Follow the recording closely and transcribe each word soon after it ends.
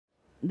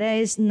There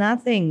is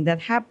nothing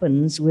that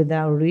happens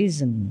without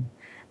reason.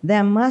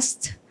 There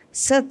must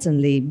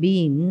certainly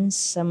be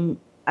some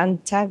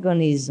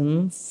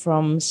antagonism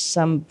from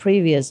some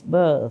previous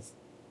birth.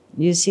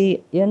 You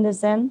see, you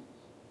understand?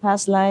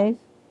 Past life,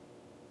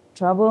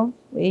 trouble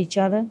with each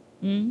other,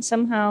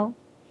 somehow,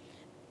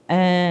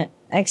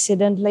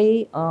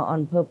 accidentally or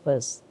on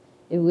purpose.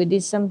 If we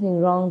did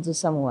something wrong to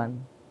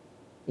someone,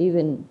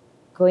 even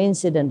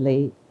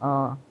coincidentally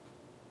or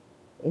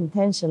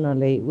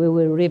intentionally, we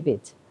will reap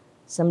it.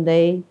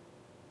 Someday,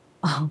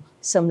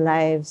 some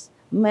lives,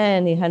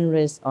 many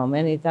hundreds or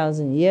many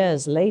thousand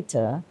years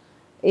later,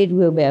 it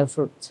will bear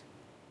fruit.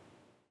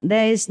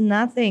 There is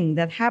nothing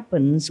that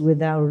happens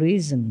without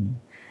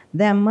reason.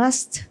 There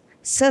must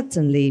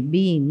certainly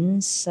be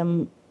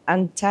some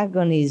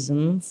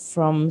antagonism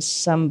from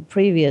some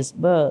previous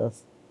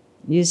birth.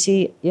 You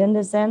see, you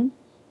understand?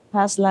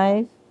 Past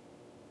life,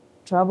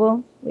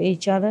 trouble with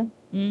each other,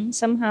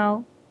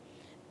 somehow,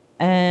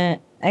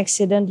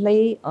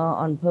 accidentally or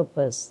on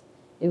purpose.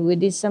 If we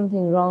did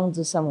something wrong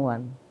to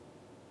someone,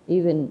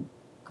 even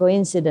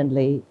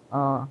coincidentally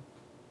or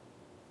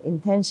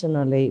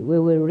intentionally, we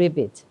will reap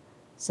it.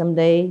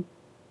 Someday,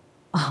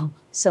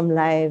 some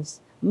lives,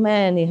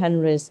 many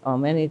hundreds or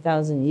many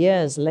thousand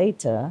years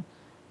later,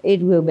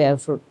 it will bear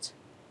fruit.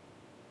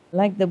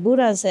 Like the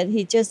Buddha said,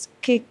 he just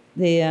kicked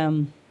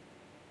the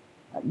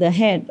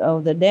head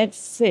of the dead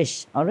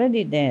fish,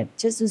 already dead,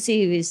 just to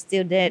see if he's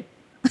still dead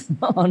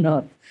or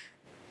not.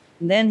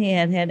 Then he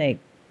had headache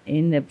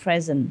in the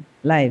present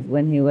life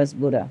when he was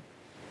Buddha,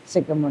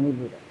 Shakyamuni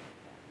Buddha.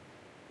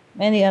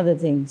 Many other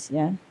things,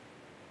 yeah.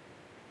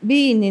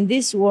 Being in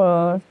this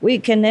world, we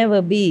can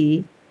never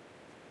be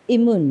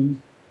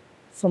immune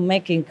from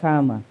making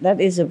karma. That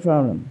is a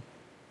problem.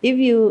 If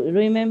you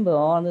remember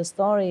all the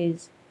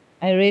stories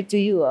I read to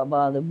you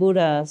about the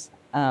Buddha's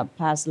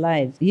past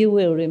lives, you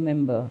will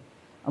remember.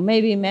 Or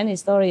maybe many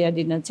stories I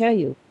did not tell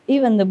you.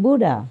 Even the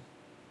Buddha,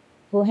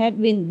 who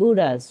had been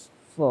Buddhas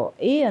for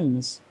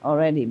eons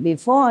already,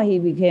 before he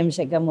became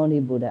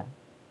Shakyamuni Buddha,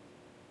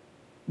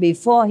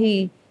 before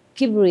he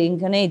kept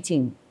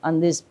reincarnating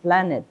on this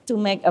planet to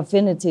make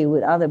affinity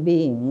with other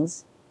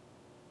beings,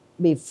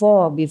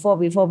 before,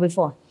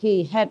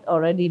 he had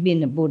already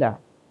been a Buddha.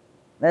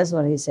 That's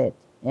what he said,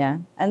 yeah?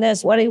 And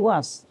that's what he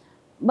was.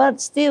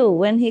 But still,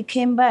 when he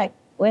came back,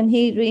 when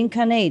he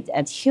reincarnated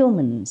as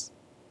humans,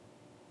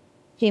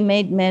 he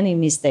made many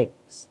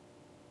mistakes.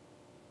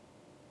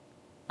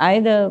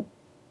 Either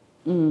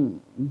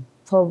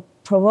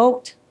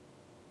provoked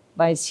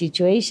by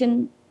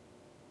situation,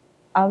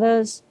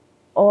 others,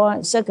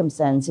 or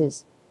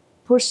circumstances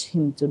pushed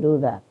him to do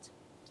that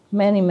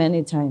many,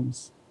 many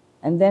times.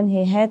 And then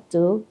he had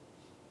to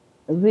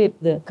reap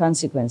the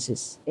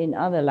consequences in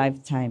other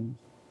lifetimes.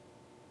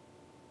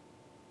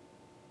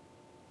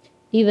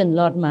 Even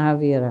Lord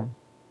Mahavira,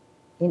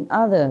 in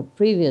other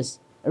previous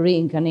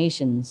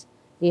reincarnations,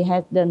 he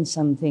had done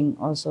something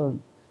also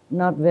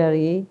not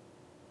very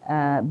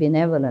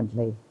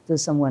benevolently to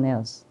someone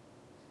else.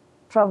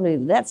 Probably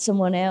that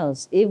someone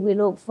else, if we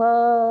look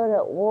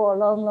further,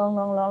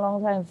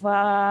 long time,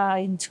 far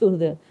into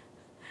the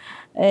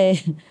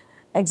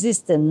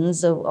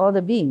existence of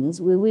other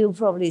beings, we will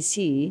probably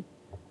see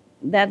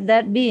that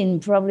that being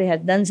probably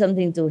had done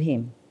something to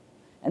him.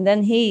 And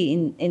then he,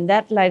 in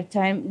that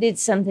lifetime, did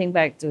something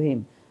back to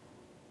him,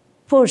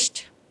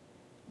 pushed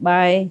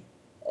by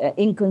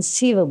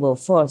inconceivable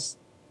force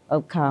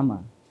of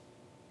karma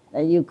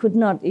that you could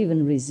not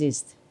even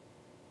resist.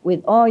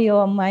 With all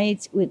your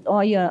might, with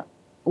all your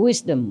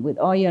wisdom, with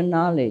all your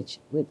knowledge,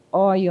 with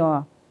all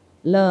your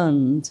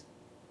learned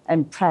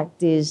and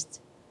practiced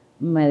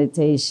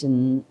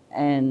meditation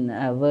and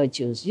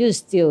virtues, you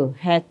still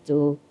had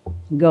to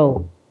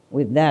go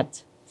with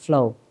that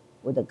flow,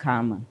 with the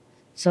karma.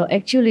 So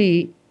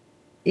actually,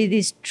 it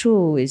is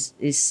true, it's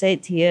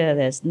said here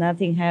that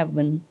nothing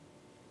happened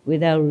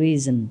without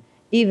reason,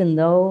 even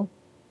though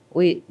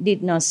we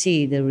did not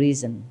see the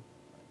reason.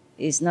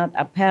 It's not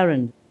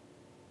apparent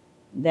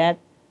that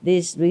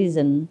this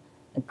reason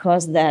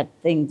caused that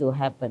thing to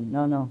happen.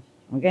 No.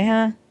 Okay,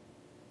 huh?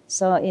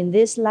 So in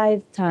this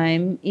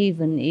lifetime,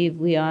 even if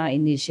we are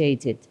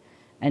initiated,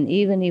 and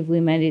even if we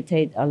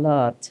meditate a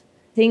lot,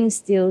 things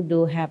still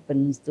do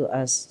happen to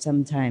us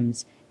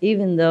sometimes,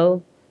 even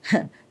though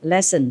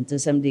lessened to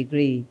some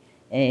degree,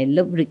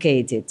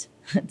 lubricated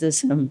to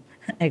some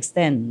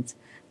extent,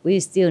 we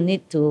still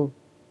need to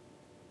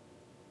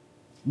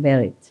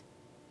bear it.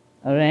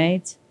 All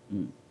right?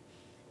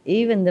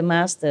 Even the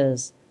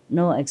masters,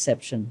 no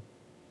exception.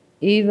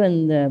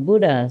 Even the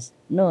Buddhas,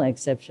 no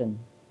exception.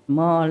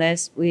 More or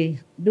less, we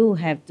do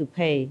have to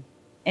pay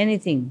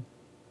anything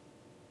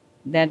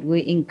that we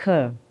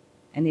incur,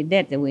 any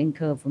debt that we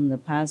incur from the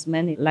past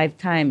many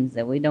lifetimes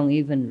that we don't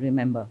even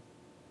remember,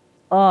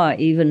 or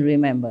even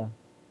remember.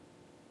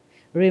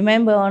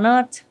 Remember or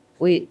not,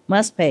 we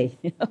must pay,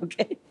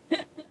 okay?